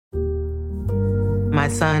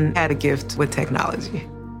son had a gift with technology.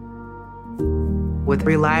 With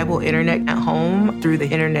reliable internet at home through the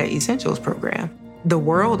Internet Essentials program, the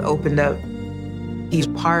world opened up. He's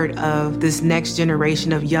part of this next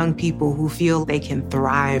generation of young people who feel they can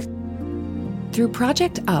thrive. Through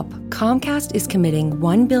Project UP, Comcast is committing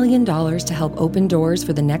 $1 billion to help open doors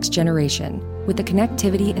for the next generation with the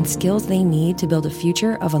connectivity and skills they need to build a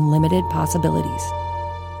future of unlimited possibilities.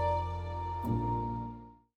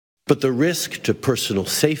 But the risk to personal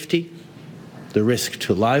safety, the risk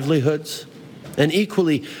to livelihoods, and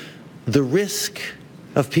equally, the risk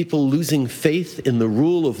of people losing faith in the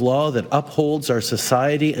rule of law that upholds our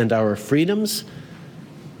society and our freedoms,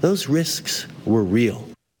 those risks were real.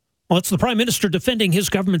 Well, it's the Prime Minister defending his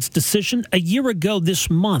government's decision a year ago this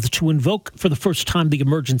month to invoke for the first time the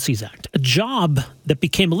Emergencies Act, a job that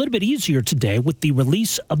became a little bit easier today with the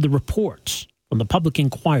release of the reports from the Public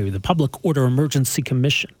Inquiry, the Public Order Emergency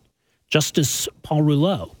Commission. Justice Paul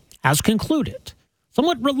Rouleau has concluded,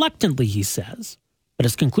 somewhat reluctantly, he says, but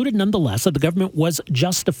has concluded nonetheless that the government was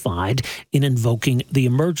justified in invoking the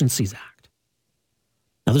Emergencies Act.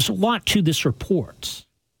 Now, there's a lot to this report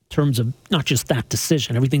in terms of not just that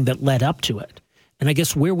decision, everything that led up to it, and I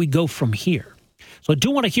guess where we go from here. So I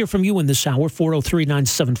do want to hear from you in this hour,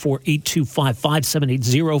 403-974-8255,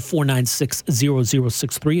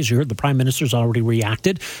 780-496-0063. As you heard, the Prime Minister's already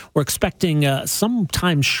reacted. We're expecting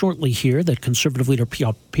sometime shortly here that Conservative leader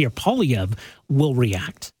Pierre Poilievre will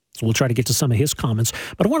react. So we'll try to get to some of his comments.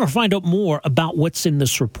 But I want to find out more about what's in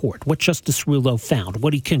this report, what Justice Rouleau found,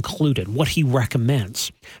 what he concluded, what he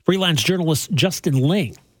recommends. Freelance journalist Justin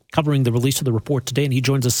Ling covering the release of the report today, and he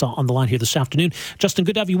joins us on the line here this afternoon. Justin,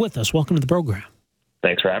 good to have you with us. Welcome to the program.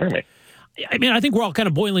 Thanks for having me. I mean, I think we're all kind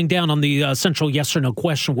of boiling down on the central yes or no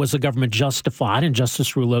question, was the government justified? And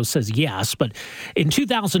Justice Rouleau says yes. But in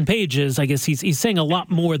 2,000 pages, I guess he's saying a lot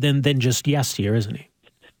more than just yes here, isn't he?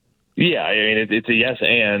 Yeah, I mean, it's a yes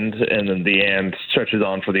and then the and stretches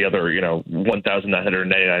on for the other,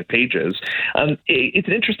 1,999 pages. It's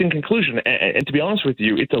an interesting conclusion, and to be honest with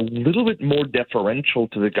you, it's a little bit more deferential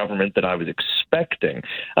to the government than I was expecting.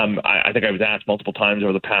 I think I was asked multiple times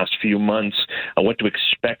over the past few months what to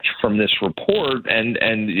expect from this report, and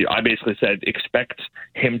I basically said expect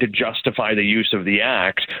him to justify the use of the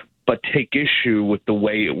act, but take issue with the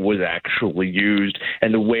way it was actually used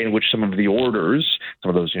and the way in which some of the orders, some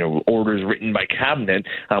of those, orders written by cabinet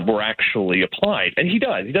were actually applied. And he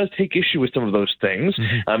does take issue with some of those things.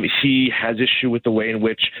 Mm-hmm. He has issue with the way in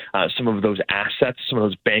which some of those assets, some of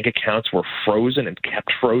those bank accounts were frozen and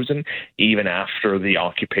kept frozen even after the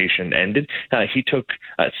occupation ended. He took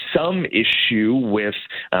some issue with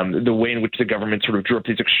the way in which the government sort of drew up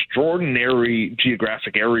these extraordinary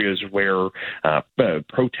geographic areas where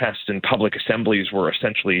protests and public assemblies were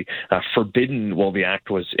essentially forbidden while the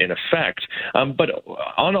act was in effect. But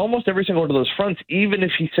on almost every single one of those fronts, even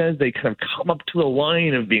if he says they kind of come up to the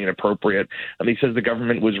line of being inappropriate, he says the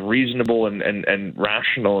government was reasonable and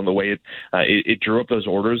rational in the way it drew up those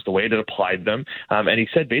orders, the way it applied them. And he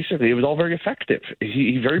said basically it was all very effective.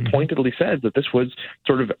 He very pointedly said that this was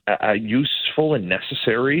sort of useful and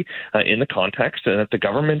necessary in the context, and that the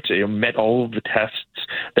government met all of the tests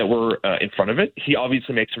that were in front of it. He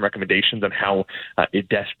obviously makes some recommendations on how it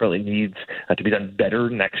desperately needs to be done better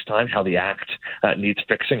next time, how the act needs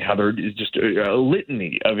fixing, how there is just a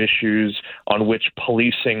litany of issues on which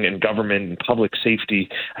policing and government and public safety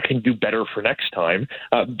can do better for next time.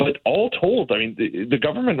 But all told, I mean, the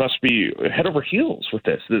government must be head over heels with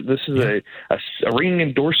this. This is a ringing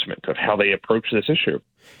endorsement of how they approach this issue.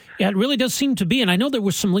 Yeah, it really does seem to be. And I know there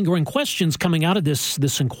were some lingering questions coming out of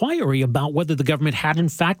this inquiry about whether the government had, in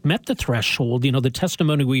fact, met the threshold. The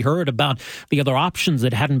testimony we heard about the other options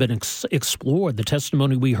that hadn't been explored, the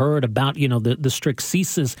testimony we heard about, the strict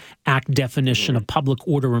CSIS Act definition of public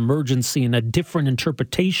order emergency and a different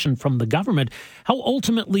interpretation from the government. How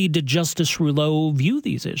ultimately did Justice Rouleau view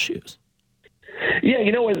these issues? Yeah,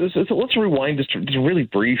 so let's rewind just really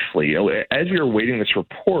briefly. As we were awaiting this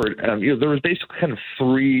report, there was basically kind of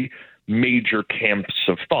three major camps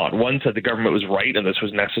of thought. One said the government was right and this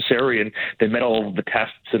was necessary, and they met all of the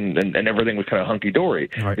tests and everything was kind of hunky-dory.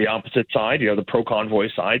 Right. The opposite side, the pro-convoy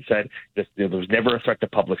side, said this, there was never a threat to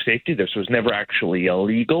public safety. This was never actually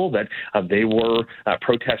illegal, that they were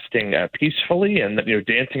protesting peacefully, and that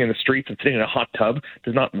dancing in the streets and sitting in a hot tub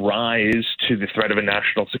does not rise to the threat of a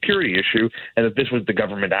national security issue, and that this was the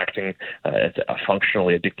government acting as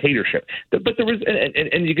functionally a dictatorship. But there was,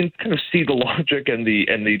 and you can kind of see the logic and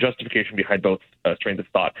the justification justification behind both strains of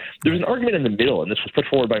thought. There's an argument in the middle, and this was put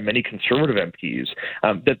forward by many conservative MPs,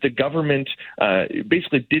 that the government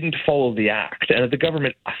basically didn't follow the act, and that the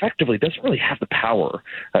government effectively doesn't really have the power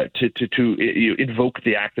to invoke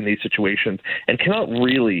the act in these situations, and cannot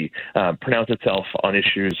really pronounce itself on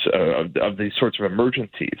issues of these sorts of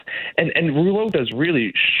emergencies. And Rouleau does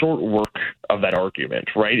really short work of that argument,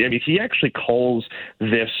 right? I mean, he actually calls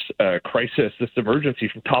this crisis, this emergency,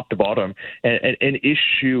 from top to bottom, an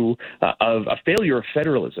issue of a failure of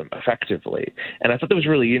federalism, effectively. And I thought that was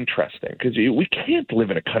really interesting, because we can't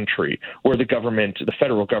live in a country where the government, the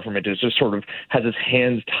federal government, is just sort of has its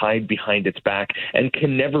hands tied behind its back and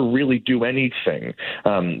can never really do anything.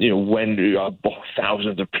 When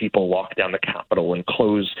thousands of people lock down the Capitol and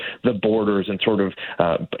close the borders and sort of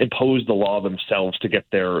impose the law themselves to get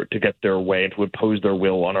their way and to impose their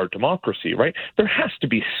will on our democracy, right? There has to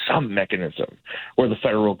be some mechanism where the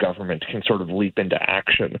federal government can sort of leap into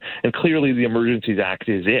action. And clearly the Emergencies Act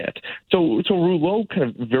is it. So Rouleau kind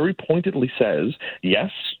of very pointedly says, yes,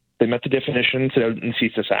 they met the definition set out in the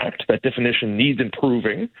CSIS Act. That definition needs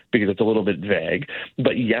improving because it's a little bit vague.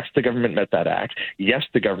 But yes, the government met that act. Yes,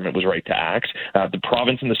 the government was right to act. The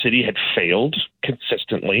province and the city had failed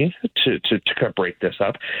consistently to kind of break this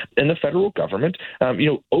up. And the federal government,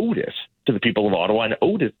 owed it to the people of Ottawa and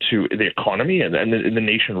owed it to the economy and the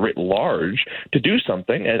nation writ large to do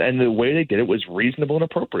something. And the way they did it was reasonable and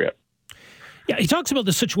appropriate. Yeah, he talks about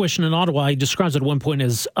the situation in Ottawa. He describes it at one point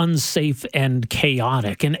as unsafe and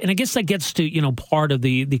chaotic. And I guess that gets to, part of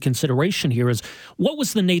the consideration here is what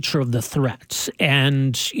was the nature of the threats?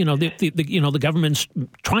 And, the government's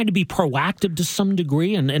trying to be proactive to some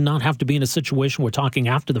degree and not have to be in a situation we're talking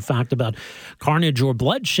after the fact about carnage or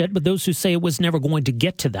bloodshed, but those who say it was never going to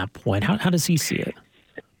get to that point. How does he see it?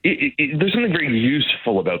 There's something very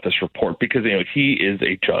useful about this report because, he is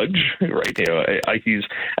a judge, right? He's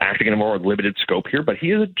acting in a more limited scope here, but he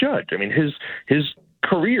is a judge. I mean, his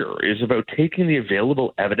career is about taking the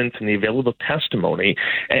available evidence and the available testimony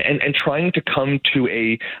and trying to come to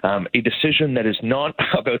a decision that is not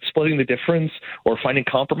about splitting the difference or finding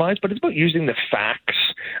compromise, but it's about using the facts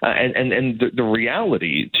and the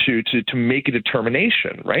reality to make a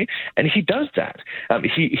determination, right? And he does that.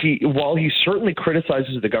 While he certainly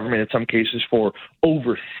criticizes the government in some cases for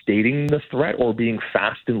overstating the threat or being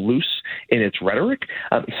fast and loose in its rhetoric,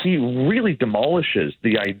 he really demolishes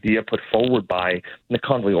the idea put forward by the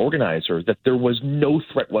Convoy organizers that there was no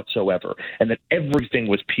threat whatsoever and that everything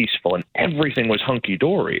was peaceful and everything was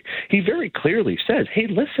hunky-dory. He very clearly says, hey,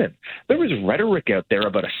 listen, there was rhetoric out there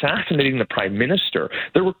about assassinating the prime minister.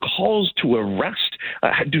 There were calls to arrest,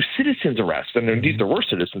 do citizens arrests, and indeed there were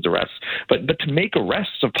citizens arrests, but to make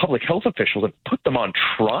arrests of public health officials and put them on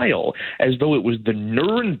trial as though it was the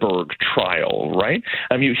Nuremberg trial, right?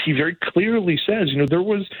 I mean, he very clearly says, there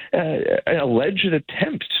was an alleged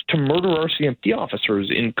attempt to murder RCMP officers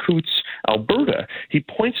in Coutts, Alberta. He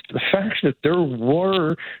points to the fact that there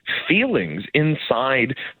were feelings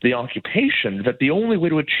inside the occupation that the only way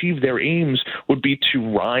to achieve their aims would be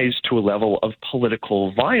to rise to a level of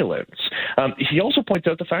political violence. He also points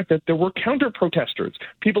out the fact that there were counter-protesters,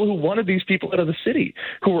 people who wanted these people out of the city,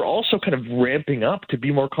 who were also kind of ramping up to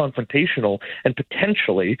be more confrontational and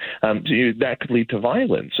potentially that could lead to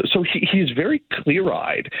violence. So he is very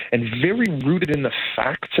clear-eyed and very rooted in the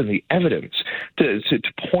facts and the evidence to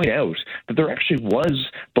point out that there actually was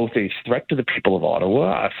both a threat to the people of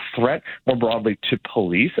Ottawa, a threat more broadly to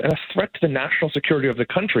police, and a threat to the national security of the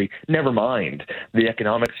country, never mind the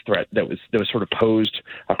economic threat that was sort of posed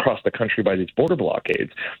across the country by these border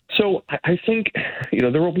blockades. So I think,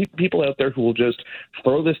 there will be people out there who will just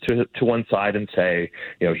throw this to one side and say,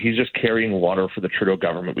 he's just carrying water for the Trudeau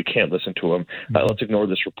government. We can't listen to him. Let's ignore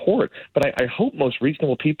this report. But I hope most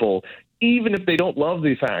reasonable people, even if they don't love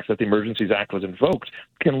the fact that the Emergencies Act was invoked,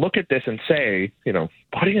 can look at this and say,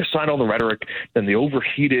 putting aside all the rhetoric and the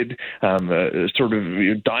overheated sort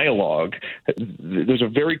of dialogue, there's a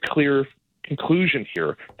very clear conclusion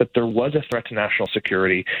here that there was a threat to national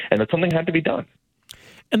security and that something had to be done.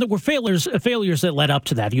 And there were failures that led up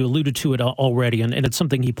to that. You alluded to it already, and it's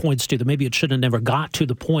something he points to, that maybe it should have never got to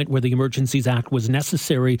the point where the Emergencies Act was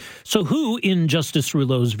necessary. So who, in Justice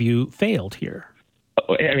Rouleau's view, failed here?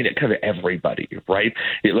 I mean, kind of everybody, right?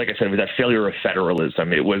 Like I said, it was that failure of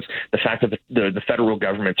federalism. It was the fact that the federal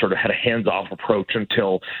government sort of had a hands-off approach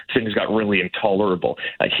until things got really intolerable.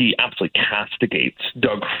 He absolutely castigates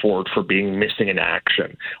Doug Ford for being missing in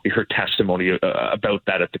action. We heard testimony about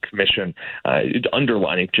that at the commission,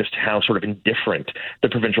 underlining just how sort of indifferent the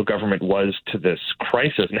provincial government was to this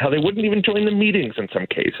crisis and how they wouldn't even join the meetings in some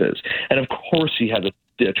cases. And of course, he has a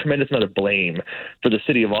a tremendous amount of blame for the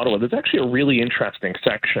city of Ottawa, there's actually a really interesting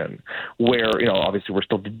section where, obviously we're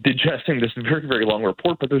still digesting this very, very long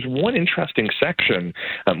report, but there's one interesting section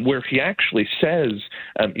where he actually says,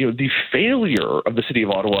 the failure of the city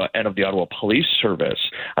of Ottawa and of the Ottawa Police Service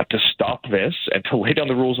to stop this and to lay down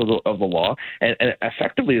the rules of the law, and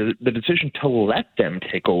effectively the decision to let them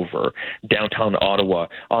take over downtown Ottawa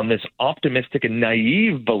on this optimistic and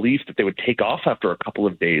naive belief that they would take off after a couple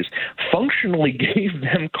of days, functionally gave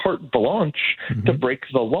them carte blanche to break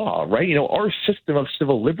the law, right? Our system of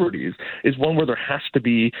civil liberties is one where there has to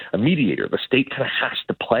be a mediator. The state kind of has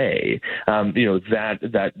to play, that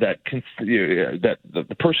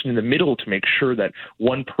the person in the middle to make sure that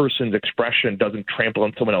one person's expression doesn't trample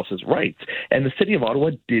on someone else's rights. And the city of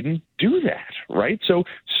Ottawa didn't do that, right? So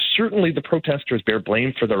certainly the protesters bear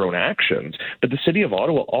blame for their own actions, but the city of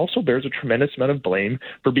Ottawa also bears a tremendous amount of blame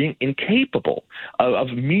for being incapable of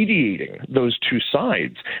mediating those two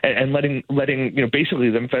sides and letting basically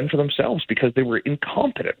them fend for themselves because they were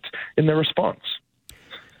incompetent in their response.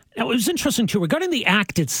 Now, it was interesting, too, regarding the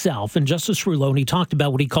act itself, and Justice Rouleau, he talked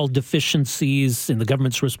about what he called deficiencies in the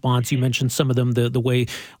government's response. You mentioned some of them, the way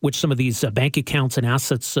which some of these bank accounts and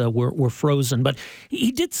assets were frozen. But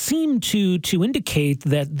he did seem to indicate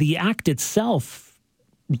that the act itself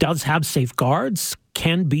does have safeguards,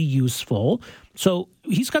 can be useful. So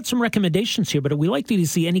he's got some recommendations here, but are we likely to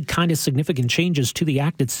see any kind of significant changes to the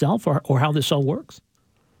act itself or how this all works?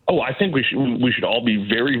 Oh, I think we should all be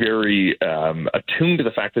very, very attuned to the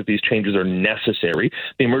fact that these changes are necessary.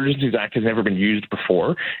 The Emergencies Act has never been used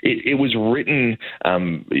before. It was written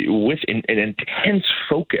with an intense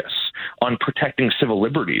focus on protecting civil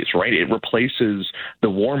liberties, right? It replaces the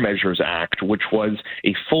War Measures Act, which was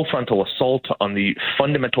a full frontal assault on the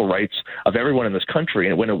fundamental rights of everyone in this country.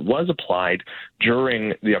 And when it was applied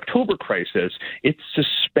during the October crisis, it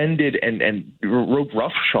suspended and wrote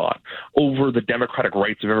roughshod over the democratic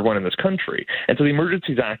rights of everyone in this country. And so the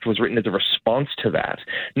Emergencies Act was written as a response to that.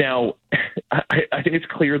 Now, I think it's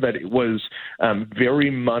clear that it was very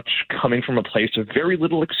much coming from a place of very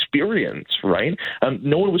little experience, right?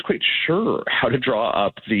 No one was quite sure how to draw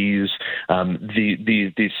up these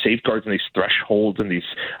safeguards and these thresholds and these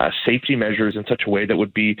safety measures in such a way that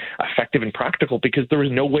would be effective and practical because there was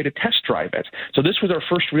no way to test drive it. So this was our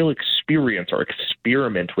first real experience or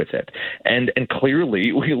experiment with it. And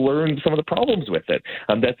clearly we learned some of the problems with it.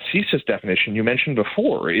 That CSIS definition you mentioned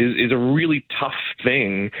before is a really tough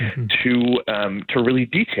thing to really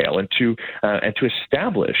detail and to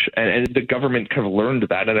establish. And the government kind of learned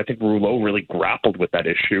that. And I think Rouleau really grappled with that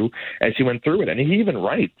issue as he went through it. And he even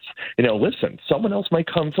writes, listen, someone else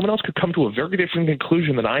could come to a very different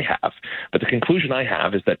conclusion than I have. But the conclusion I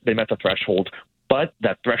have is that they met the threshold, but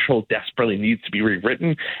that threshold desperately needs to be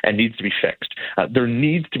rewritten and needs to be fixed.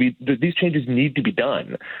 These changes need to be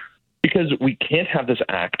done because we can't have this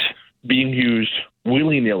act being used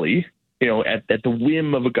willy-nilly, at the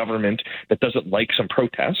whim of a government that doesn't like some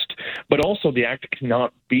protest, but also the act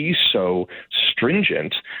cannot be so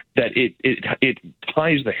stringent that it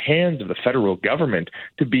ties the hands of the federal government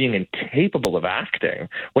to being incapable of acting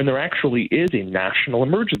when there actually is a national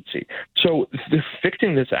emergency. So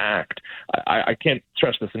fixing this act, I can't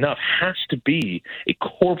stress this enough, has to be a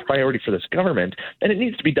core priority for this government, and it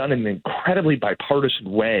needs to be done in an incredibly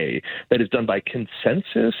bipartisan way that is done by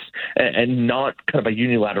consensus and not kind of by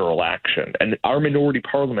unilateral action. And our minority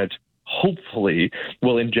parliament hopefully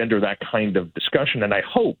will engender that kind of discussion. And I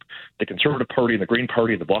hope the Conservative Party and the Green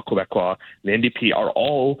Party and the Bloc Québécois and the NDP are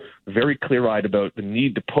all very clear-eyed about the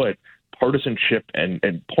need to put partisanship and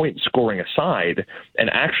point scoring aside and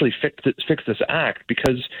actually fix this act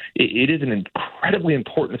because it is an incredibly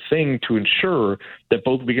important thing to ensure that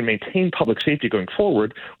both we can maintain public safety going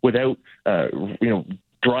forward without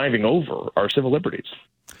driving over our civil liberties.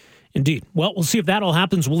 Indeed. Well, we'll see if that all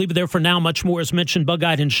happens. We'll leave it there for now. Much more is mentioned,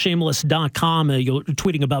 bugeyedandShameless.com. You're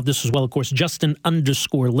tweeting about this as well, of course,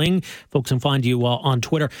 Justin_Ling. Folks can find you on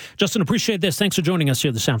Twitter. Justin, appreciate this. Thanks for joining us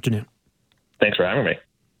here this afternoon. Thanks for having me.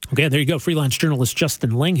 Okay, there you go. Freelance journalist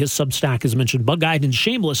Justin Ling. His Substack is mentioned,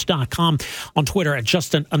 bugeyedandShameless.com, on Twitter at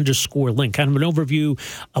Justin_Ling. Kind of an overview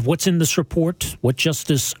of what's in this report, what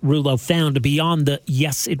Justice Rouleau found beyond the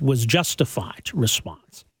yes, it was justified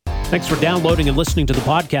response. Thanks for downloading and listening to the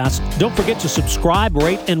podcast. Don't forget to subscribe,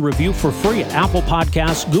 rate, and review for free at Apple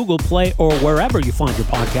Podcasts, Google Play, or wherever you find your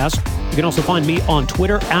podcast. You can also find me on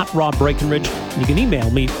Twitter at Rob Breckenridge. And you can email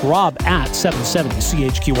me,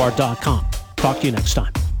 rob@770chqr.com. Talk to you next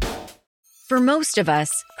time. For most of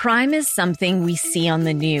us, crime is something we see on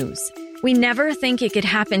the news. We never think it could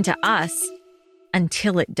happen to us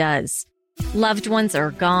until it does. Loved ones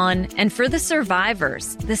are gone, and for the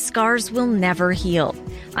survivors, the scars will never heal.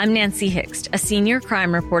 I'm Nancy Hixt, a senior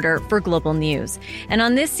crime reporter for Global News. And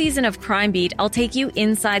on this season of Crime Beat, I'll take you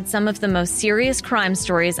inside some of the most serious crime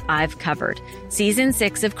stories I've covered. Season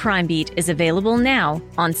 6 of Crime Beat is available now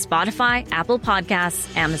on Spotify, Apple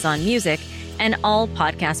Podcasts, Amazon Music, and all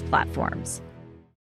podcast platforms.